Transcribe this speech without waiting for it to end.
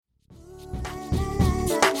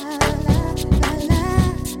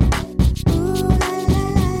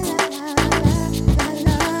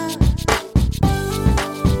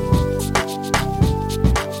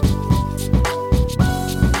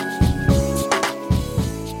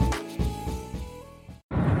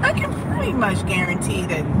much guarantee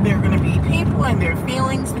that there are going to be people and their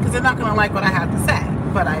feelings because they're not going to like what I have to say.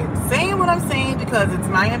 But I'm saying what I'm saying because it's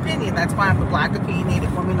my opinion. That's why I'm a black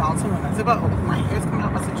opinionated woman, also known as a vote. My hair's coming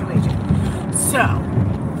out my situation. So,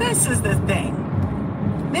 this is the thing.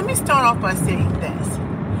 Let me start off by saying this.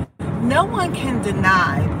 No one can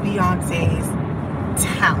deny Beyonce's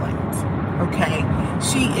talent, okay?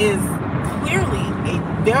 She is clearly a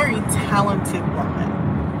very talented woman.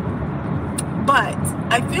 But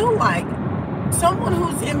I feel like someone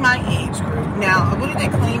who's in my age group, now, what did they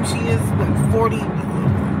claim she is,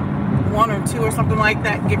 41 or 2 or something like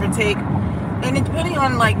that, give or take? And it, depending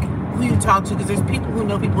on, who you talk to, because there's people who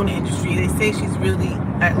know people in the industry, they say she's really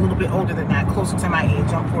a little bit older than that, closer to my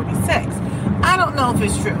age. I'm 46. I don't know if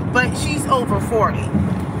it's true, but she's over 40.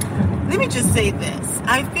 Let me just say this.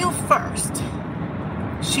 I feel first,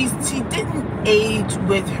 she didn't age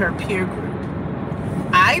with her peer group.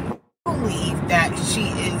 I believe that she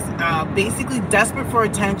is basically desperate for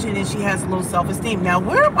attention and she has low self-esteem. Now,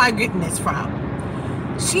 where am I getting this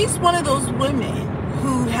from? She's one of those women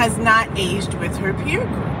who has not aged with her peer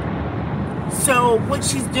group. So what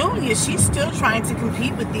she's doing is she's still trying to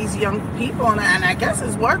compete with these young people, and I guess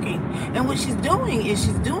it's working. And what she's doing is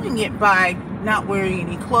she's doing it by not wearing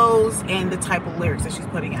any clothes and the type of lyrics that she's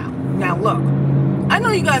putting out. Now, look, I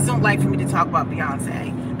know you guys don't like for me to talk about Beyonce.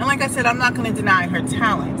 And like I said, I'm not going to deny her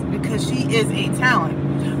talent because she is a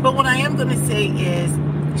talent. But what I am going to say is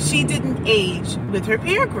she didn't age with her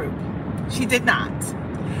peer group. She did not.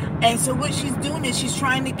 And so what she's doing is she's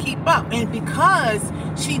trying to keep up. And because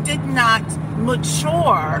she did not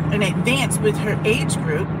mature and advance with her age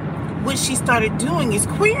group, what she started doing is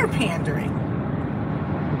queer pandering.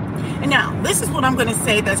 And now, this is what I'm going to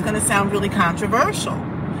say that's going to sound really controversial.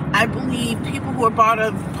 I believe people who are part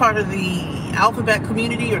of the alphabet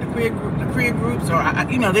community or the queer groups,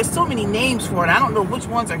 or, there's so many names for it. I don't know which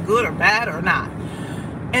ones are good or bad or not.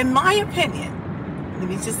 In my opinion, let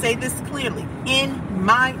me just say this clearly. In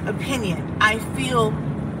my opinion, I feel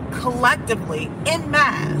collectively, en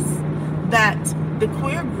masse, that the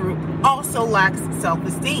queer group also lacks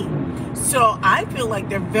self-esteem. So I feel like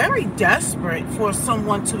they're very desperate for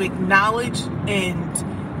someone to acknowledge and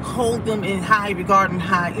hold them in high regard and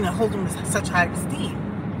hold them with such high esteem.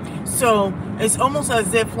 So it's almost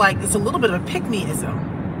as if it's a little bit of a pick-me-ism.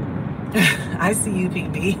 I see you,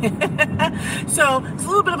 PB. So it's a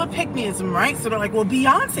little bit of a pick-me-ism, right? So they're like, well,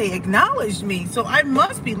 Beyonce acknowledged me, so I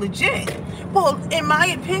must be legit. Well, in my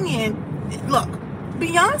opinion, look,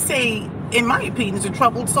 Beyonce, in my opinion, is a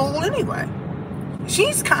troubled soul anyway.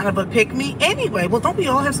 She's kind of a pick-me anyway. Well, don't we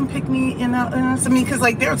all have some pick-me in us? I mean, because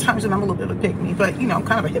there are times when I'm a little bit of a pick-me, but, I'm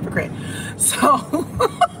kind of a hypocrite. So...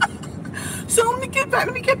 So let me get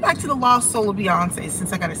back to the lost soul of Beyonce,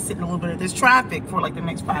 since I got to sit in a little bit of this traffic for the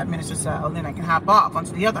next 5 minutes or so, and then I can hop off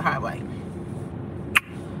onto the other highway.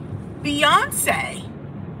 Beyonce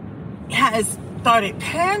has started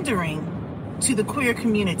pandering to the queer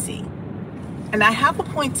community. And I have a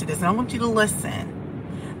point to this, and I want you to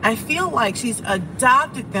listen. I feel like she's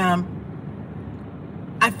adopted them.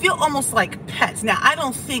 I feel almost like pets. Now, I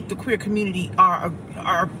don't think the queer community are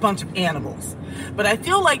a bunch of animals. But I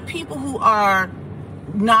feel like people who are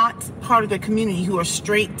not part of the community, who are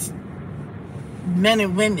straight men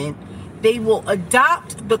and women, they will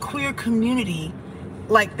adopt the queer community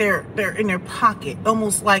like they're in their pocket,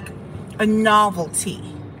 almost like a novelty,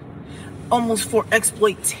 almost for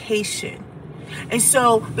exploitation. And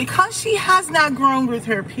so, because she has not grown with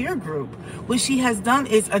her peer group, what she has done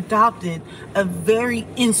is adopted a very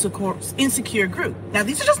insecure group. Now,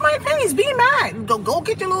 these are just my opinions. Be mad. Go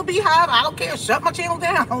get your little beehive. I don't care. Shut my channel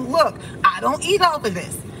down. Look, I don't eat off of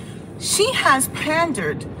this. She has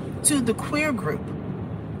pandered to the queer group.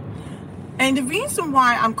 And the reason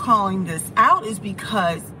why I'm calling this out is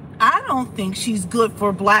because I don't think she's good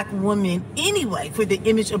for black women anyway, for the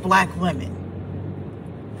image of black women.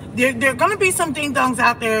 There are going to be some ding-dongs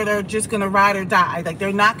out there that are just going to ride or die.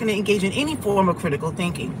 They're not going to engage in any form of critical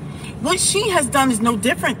thinking. What she has done is no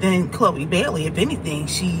different than Chloe Bailey. If anything,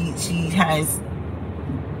 she has,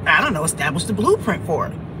 established a blueprint for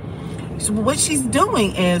it. So what she's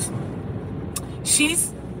doing is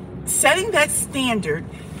she's setting that standard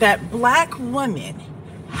that black women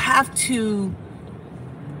have to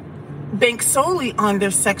bank solely on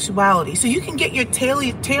their sexuality. So you can get your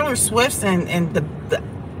Taylor Swifts and the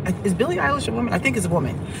is Billie Eilish a woman? I think it's a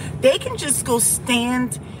woman. They can just go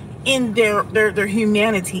stand in their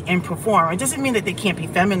humanity and perform. It doesn't mean that they can't be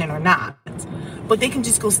feminine or not, but they can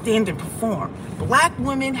just go stand and perform. Black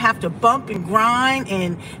women have to bump and grind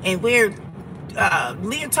and wear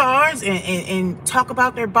leotards and talk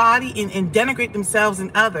about their body and denigrate themselves and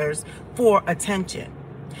others for attention.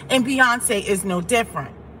 And Beyonce is no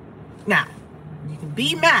different. Now, you can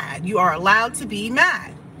be mad. You are allowed to be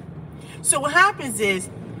mad. So what happens is,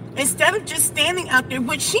 instead of just standing out there,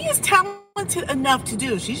 which she is talented enough to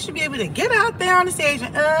do, she should be able to get out there on the stage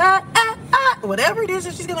and whatever it is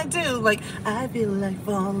that she's gonna do. Like, I feel like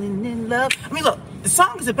falling in love. I mean, look, the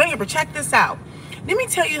song is a banger, but check this out. Let me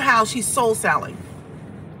tell you how she's soul selling.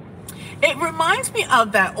 It reminds me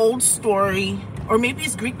of that old story, or maybe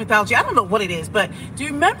it's Greek mythology. I don't know what it is, but do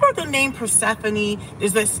you remember the name Persephone?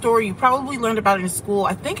 There's that story you probably learned about in school.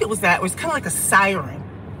 I think it was that. It was kind of like a siren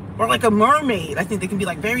or like a mermaid. I think they can be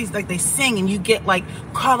like very, like they sing and you get like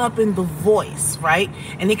caught up in the voice, right?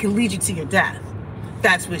 And it can lead you to your death.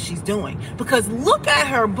 That's what she's doing. Because look at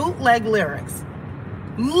her bootleg lyrics.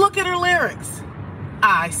 Look at her lyrics.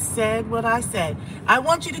 I said what I said. I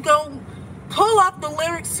want you to go pull up the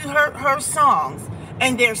lyrics to her songs,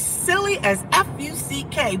 and they're silly as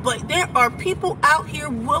F-U-C-K, but there are people out here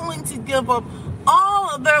willing to give up all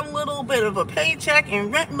of their little bit of a paycheck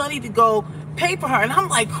and rent money to go pay for her. And I'm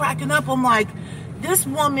like cracking up. I'm like, this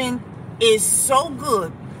woman is so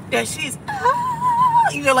good that she's,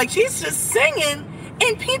 like she's just singing,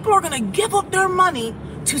 and people are going to give up their money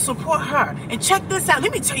to support her. And check this out.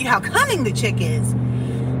 Let me tell you how cunning the chick is.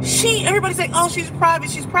 Everybody's like, oh, she's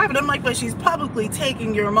private. I'm like, but she's publicly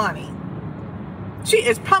taking your money. She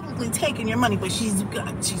is publicly taking your money, but she's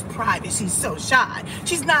private. She's so shy.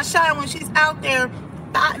 She's not shy when she's out there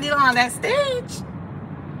fighting it on that stage.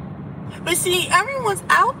 But see, everyone's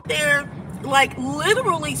out there, like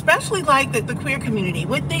literally, especially like the queer community.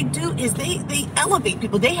 What they do is they elevate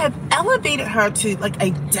people. They have elevated her to like a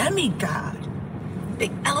demigod. They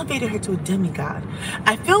elevated her to a demigod.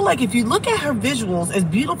 I feel like if you look at her visuals, as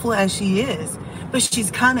beautiful as she is, but she's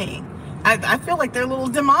cunning, I feel like they're a little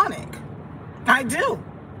demonic. I do.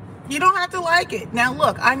 You don't have to like it. Now,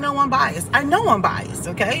 look, I know I'm biased,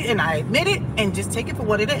 okay? And I admit it, and just take it for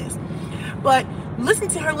what it is. But listen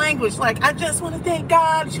to her language. Like, I just want to thank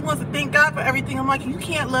God. She wants to thank God for everything. I'm like, you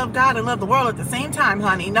can't love God and love the world at the same time,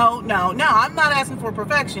 honey. No. I'm not asking for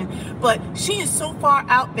perfection, but she is so far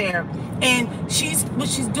out there, and what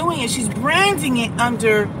she's doing is she's branding it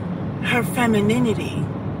under her femininity.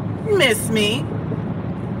 Miss me.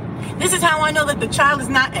 This is how I know that the child is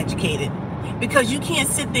not educated. Because you can't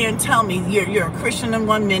sit there and tell me you're a Christian in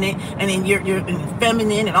 1 minute and then you're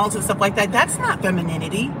feminine and all sorts of stuff like that. That's not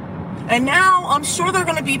femininity. And now I'm sure there are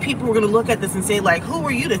going to be people who are going to look at this and say, like, who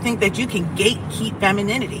are you to think that you can gatekeep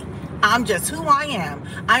femininity? I'm just who I am.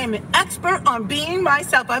 I am an expert on being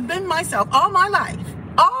myself. I've been myself all my life,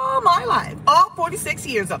 all 46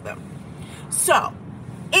 years of them. So,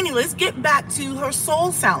 anyway, let's get back to her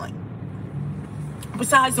soul selling.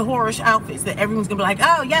 Besides the whorish outfits that everyone's going to be like,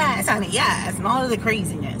 oh, yes, honey, yes, and all of the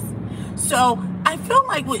craziness. So I feel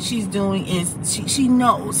like what she's doing is she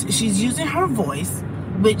knows she's using her voice,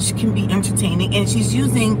 which can be entertaining, and she's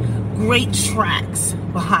using great tracks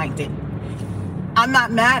behind it. I'm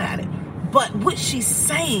not mad at it. But what she's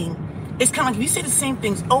saying is kind of like if you say the same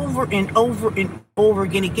things over and over and over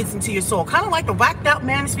again, it gets into your soul. Kind of like the whacked out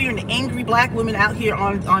manosphere and the angry black women out here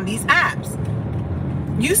on these apps.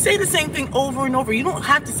 You say the same thing over and over. You don't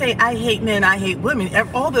have to say, I hate men, I hate women.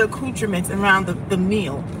 All the accoutrements around the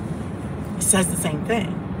meal says the same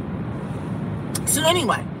thing. So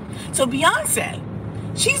anyway, so Beyonce,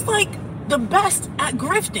 she's like the best at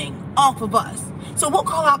grifting off of us. So we'll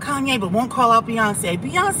call out Kanye, but won't call out Beyonce.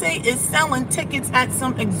 Beyonce is selling tickets at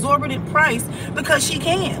some exorbitant price because she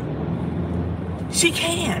can. She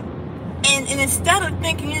can. And instead of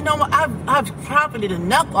thinking, you know what, I've profited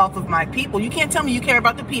enough off of my people. You can't tell me you care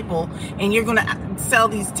about the people and you're going to sell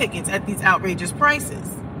these tickets at these outrageous prices.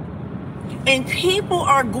 And people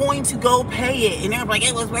are going to go pay it. And they're like,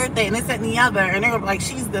 it was worth it. And this, that, and the other. And they're like,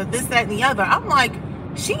 she's the this, that, and the other. I'm like,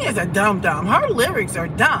 she is a dum-dum. Her lyrics are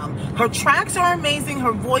dumb. Her tracks are amazing.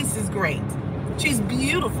 Her voice is great. She's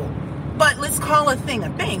beautiful. But let's call a thing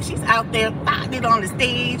a thing. She's out there thotting it on the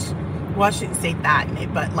stage. Well, I shouldn't say thotting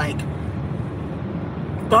it, but like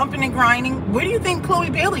bumping and grinding. Where do you think Chloe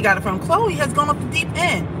Bailey got it from? Chloe has gone up the deep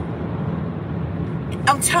end.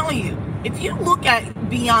 I'm telling you, if you look at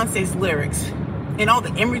Beyonce's lyrics and all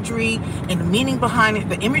the imagery and the meaning behind it,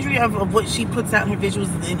 the imagery of what she puts out in her visuals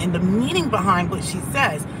and the meaning behind what she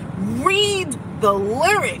says, read the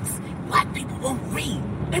lyrics. Black people won't read.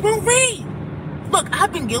 They won't read. Look,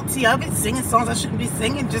 I've been guilty of it, singing songs I shouldn't be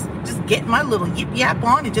singing, just get my little yip yap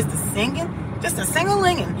on and just a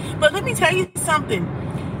sing-a-linging. But let me tell you something.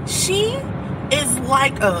 She is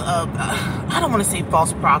like I don't want to say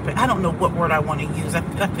false prophet. I don't know what word I want to use. I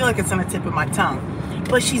feel like it's on the tip of my tongue.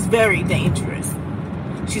 But she's very dangerous.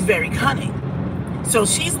 She's very cunning. So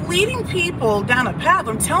she's leading people down a path.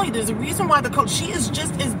 I'm telling you, there's a reason why she is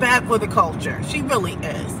just as bad for the culture. She really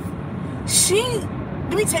is.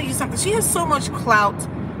 Let me tell you something. She has so much clout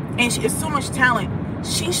and she has so much talent.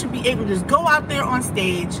 She should be able to just go out there on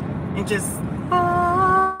stage and just,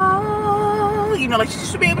 like she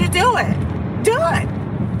should be able to do it.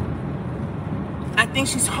 I think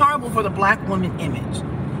she's horrible for the black woman image.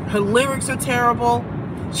 Her lyrics are terrible.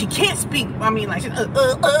 She can't speak. I mean, like,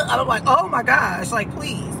 I'm like, oh my gosh, like,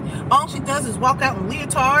 please. All she does is walk out in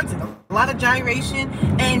leotards and a lot of gyration,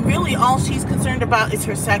 and really all she's concerned about is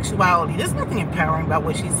her sexuality. There's nothing empowering about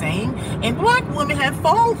what she's saying, and black women have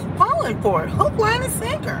fallen for it. Hook, line, and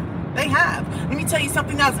sinker. They have. Let me tell you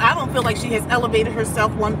something else. I don't feel like she has elevated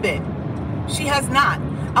herself one bit. She has not.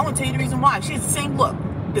 I want to tell you the reason why. She has the same look.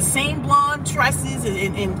 The same blonde tresses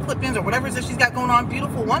and clip-ins or whatever it is that she's got going on.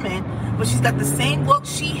 Beautiful woman. But she's got the same look.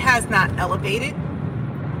 She has not elevated.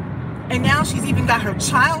 And now she's even got her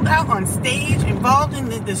child out on stage involved in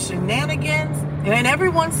the shenanigans. And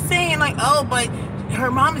everyone's saying like, oh, but her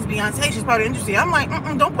mom is Beyonce. She's part of the industry. I'm like,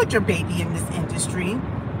 don't put your baby in this industry.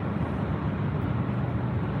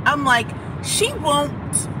 I'm like, she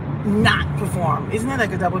won't not perform. Isn't that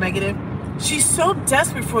like a double negative? She's so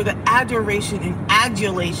desperate for the adoration and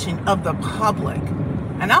adulation of the public.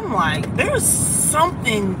 And I'm like, there's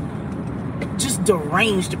something just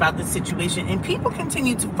deranged about this situation. And people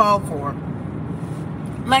continue to fall for it.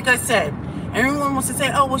 Like I said, everyone wants to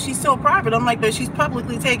say, oh, well, she's so private. I'm like, but she's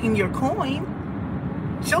publicly taking your coin.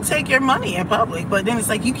 She'll take your money in public. But then it's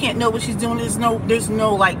like, you can't know what she's doing. There's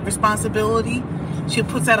no like responsibility. She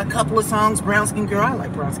puts out a couple of songs. Brown Skin Girl. I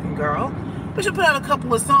like Brown Skin Girl. But she'll put out a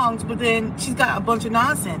couple of songs, but then she's got a bunch of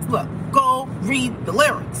nonsense. Look, go read the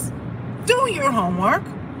lyrics. Do your homework.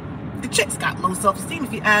 The chick's got low self-esteem,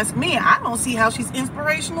 if you ask me. I don't see how she's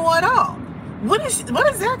inspirational at all. What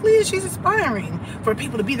exactly is she inspiring? For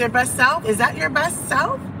people to be their best self? Is that your best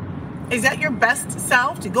self? Is that your best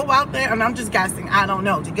self? To go out there, and I'm just guessing, I don't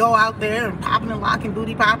know, to go out there and popping and locking,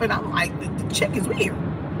 booty popping, I'm like, the chick is weird.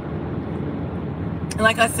 And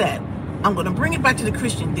like I said, I'm going to bring it back to the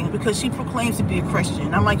Christian thing because she proclaims to be a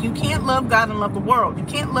Christian. I'm like, you can't love God and love the world. You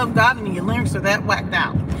can't love God and your lyrics are that whacked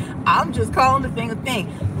out. I'm just calling the thing a thing.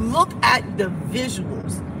 Look at the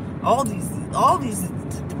visuals. All these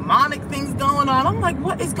demonic things going on. I'm like,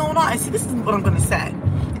 what is going on? And see, this is what I'm going to say.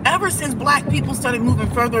 Ever since black people started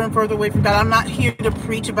moving further and further away from God, I'm not here to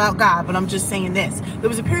preach about God, but I'm just saying this. There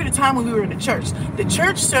was a period of time when we were in the church. The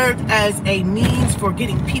church served as a means for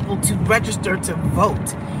getting people to register to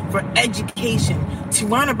vote, for education, to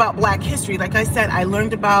learn about black history. Like I said, I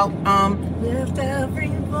learned about lift every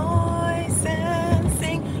voice and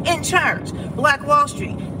sing in church. Black Wall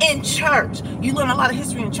Street in church. You learn a lot of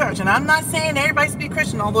history in church. And I'm not saying everybody should be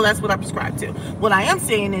Christian, although that's what I prescribe to. What I am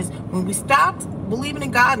saying is when we stopped believing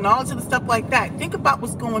in God and all this other stuff like that, think about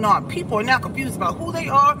what's going on. People are now confused about who they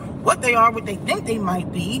are, what they think they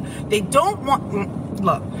might be. They don't want,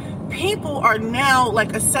 look, people are now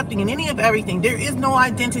like accepting in any of everything. There is no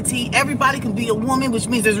identity. Everybody can be a woman, which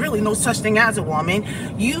means there's really no such thing as a woman.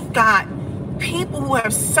 You've got people who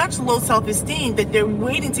have such low self-esteem that they're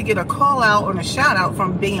waiting to get a call out or a shout out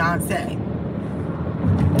from Beyonce.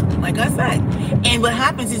 Like I said. And what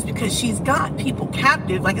happens is because she's got people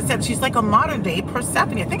captive, like I said, she's like a modern day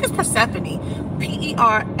Persephone. I think it's Persephone.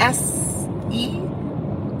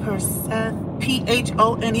 Perse,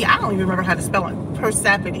 Phone. I don't even remember how to spell it.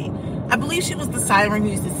 Persephone. I believe she was the siren who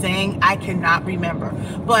used to sing. I cannot remember.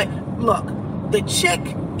 But look, the chick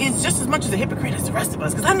is just as much as a hypocrite as the rest of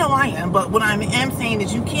us, because I know I am. But what I am saying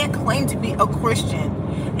is you can't claim to be a Christian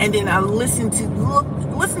and then I listen to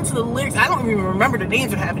the lyrics. I don't even remember the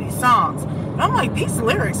names of half of these songs. But I'm like, these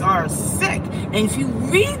lyrics are sick. And if you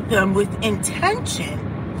read them with intention,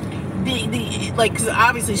 because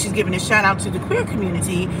obviously she's giving a shout out to the queer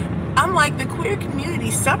community. I'm like, the queer community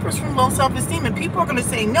suffers from low self-esteem, and people are going to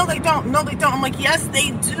say, no, they don't. No, they don't. I'm like, yes, they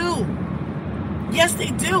do. Yes, they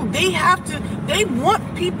do. They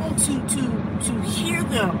want people to hear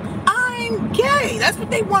them. I'm gay. That's what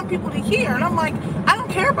they want people to hear. And I'm like, I don't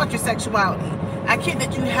care about your sexuality. I care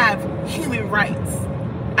that you have human rights.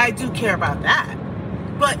 I do care about that.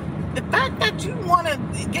 But the fact that you want to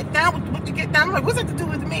get down with what you get down, I'm like, what's that to do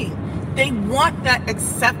with me? They want that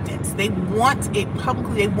acceptance. They want it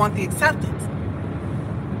publicly. They want the acceptance.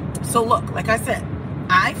 So look, like I said,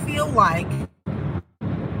 I feel like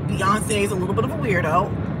Beyonce is a little bit of a weirdo.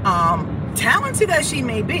 Talented as she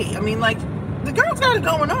may be. I mean, like, the girl's got it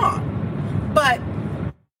going on. But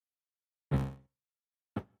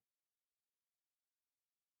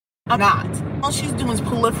I'm not. All she's doing is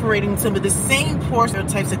proliferating some of the same poor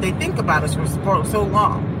stereotypes that they think about us for so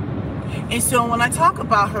long. And so when I talk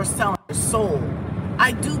about her selling her soul,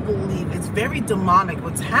 I do believe it's very demonic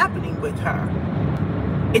what's happening with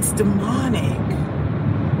her. It's demonic.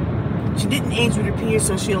 She didn't age with her peers,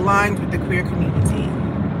 so she aligned with the queer community.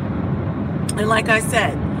 And like I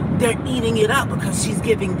said, they're eating it up because she's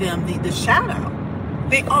giving them the shadow.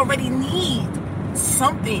 They already need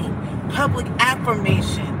something, public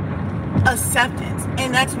affirmation, acceptance.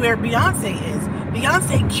 And that's where Beyonce is.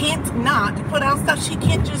 Beyonce can't not put out stuff. She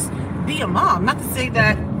can't just be a mom. Not to say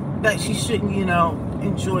that she shouldn't,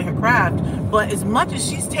 enjoy her craft. But as much as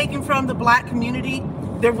she's taken from the black community,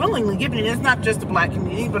 they're willingly giving it. It's not just the black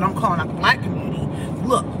community, but I'm calling out the black community.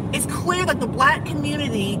 Look, it's clear that the black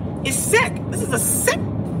community is sick. This is a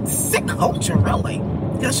sick culture, really.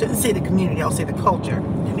 I shouldn't say the community, I'll say the culture.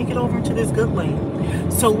 Let me get over into this good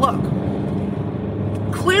lane. So look,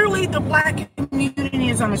 clearly the black community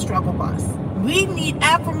is on a struggle bus. We need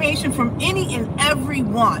affirmation from any and every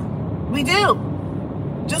one. We do.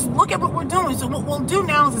 Just look at what we're doing. So what we'll do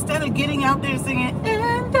now is instead of getting out there singing,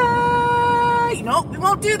 and we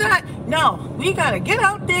won't do that. No, we got to get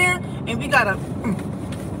out there and we got to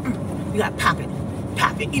pop it.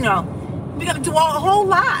 We got to do a whole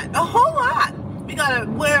lot. We got to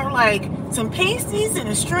wear like some pasties and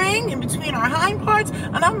a string in between our hind parts.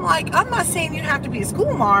 And I'm like, I'm not saying you have to be a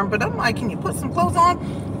school marm, but I'm like, can you put some clothes on?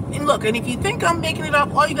 And look, and if you think I'm making it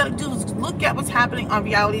up, all you got to do is look at what's happening on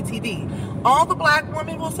reality TV. All the black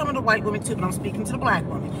women, well, some of the white women too, but I'm speaking to the black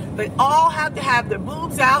women. They all have to have their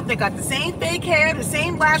boobs out. They got the same fake hair, the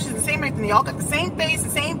same lashes, the same everything. They all got the same face, the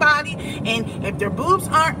same body. And if their boobs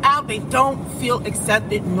aren't out, they don't feel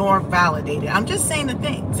accepted nor validated. I'm just saying the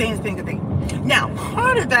thing. Now,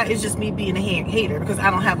 part of that is just me being a hater because I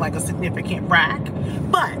don't have like a significant rack.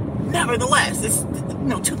 But nevertheless, it's,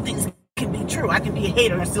 two things can be true. I can be a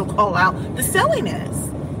hater and still call out the silliness.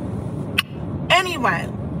 Anyway,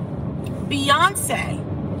 Beyonce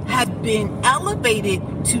has been elevated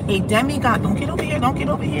to a demigod. Don't get over here.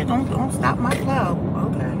 Don't stop my flow.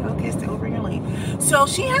 Okay, stay over your lane. So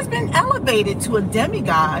she has been elevated to a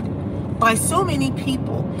demigod by so many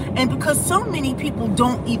people. And because so many people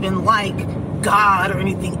don't even like God or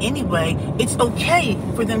anything anyway, it's okay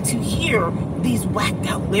for them to hear these whacked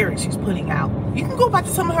out lyrics she's putting out. You can go back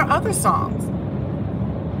to some of her other songs.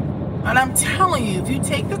 And I'm telling you, if you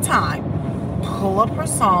take the time, pull up her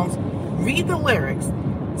songs, read the lyrics,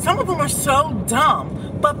 some of them are so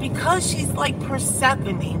dumb, but because she's like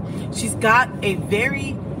Persephone, she's got a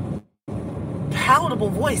very palatable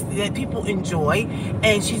voice that people enjoy,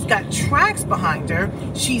 and she's got tracks behind her.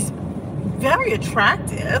 She's very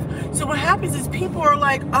attractive. So what happens is people are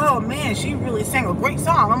like, oh man, she really sang a great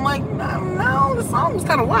song. I'm like, no, the song was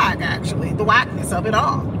kind of whack, actually, the whackness of it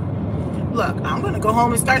all. Look, I'm going to go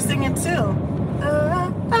home and start singing too.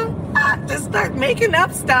 Just start making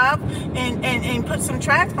up stuff and put some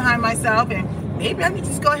tracks behind myself, and maybe I can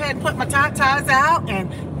just go ahead and put my tatas out and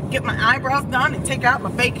get my eyebrows done and take out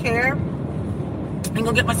my fake hair and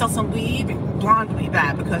go get myself some weave and blonde weave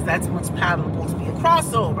that, because that's what's palatable to be a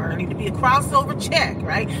crossover. I need to be a crossover chick,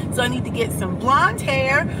 right? So I need to get some blonde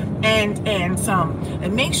hair and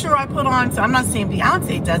make sure I put on, so I'm not saying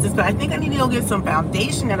Beyonce does this, but I think I need to go get some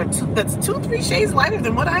foundation that's 2-3 shades lighter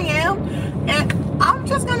than what I am, and I'm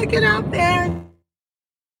just gonna get out there and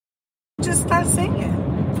just start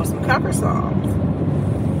singing for some cover songs.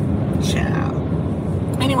 Ciao.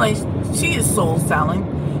 Anyway, she is soul selling.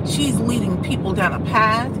 She's leading people down a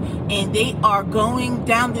path, and they are going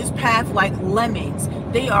down this path like lemmings.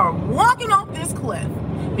 They are walking off this cliff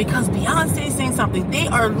because Beyonce is saying something. They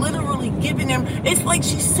are literally giving them, it's like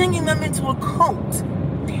she's singing them into a cult.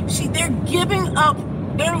 They're giving up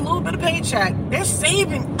their little bit of paycheck. They're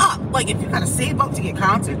saving up. Like, if you gotta save up to get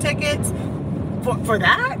concert tickets for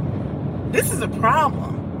that, this is a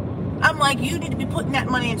problem. I'm like, you need to be putting that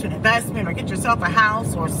money into an investment or get yourself a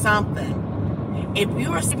house or something. If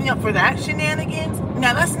you are saving up for that shenanigans,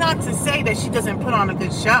 now that's not to say that she doesn't put on a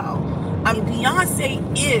good show. I mean, Beyonce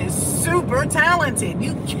is super talented.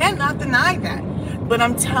 You cannot deny that. But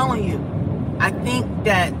I'm telling you, I think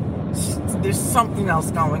that there's something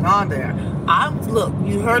else going on there. Look,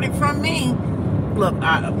 you heard it from me. Look,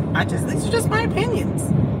 these are just my opinions.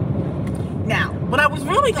 Now, what I was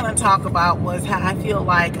really going to talk about was how I feel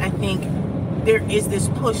like I think there is this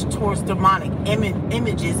push towards demonic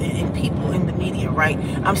images in people in the media, right?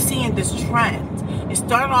 I'm seeing this trend. It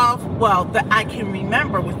started off, that I can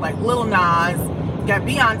remember with like Lil Nas, got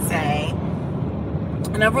Beyonce,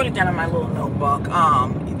 and I wrote it down in my little notebook.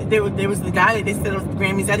 There was the guy that they said it was the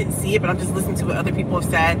Grammys. I didn't see it, but I'm just listening to what other people have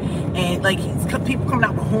said. And like, people coming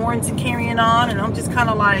out with horns and carrying on, and I'm just kind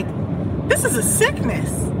of like, this is a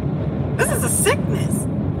sickness.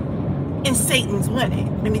 And Satan's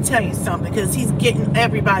winning. Let me tell you something, because he's getting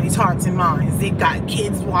everybody's hearts and minds. They've got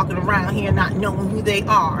kids walking around here not knowing who they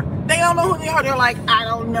are. They don't know who they are. They're like, I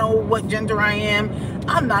don't know what gender I am.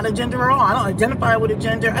 I'm not a gender at all. I don't identify with a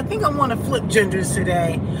gender. I think I want to flip genders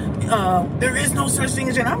today. There is no such thing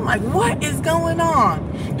as gender. I'm like, what is going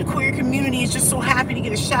on? The queer community is just so happy to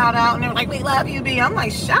get a shout out. And they're like, we love you, B. I'm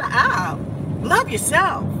like, shut up. Love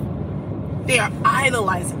yourself. They are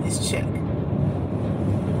idolizing this chick.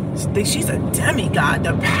 She's a demigod.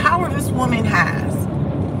 The power this woman has,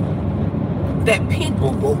 that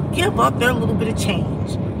people will give up their little bit of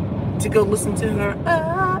change to go listen to her.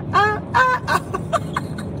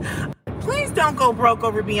 Please don't go broke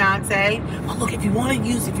over Beyonce. Oh, look, if you want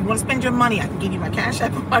to spend your money, I can give you my Cash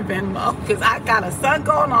App and my Venmo, because I got a son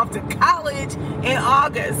going off to college in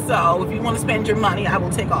August. So if you want to spend your money, I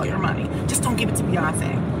will take all your money. Just don't give it to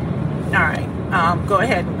Beyonce. All right. Go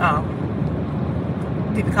ahead and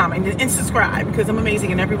leave a comment and subscribe, because I'm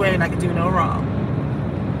amazing in every way and I can do no wrong.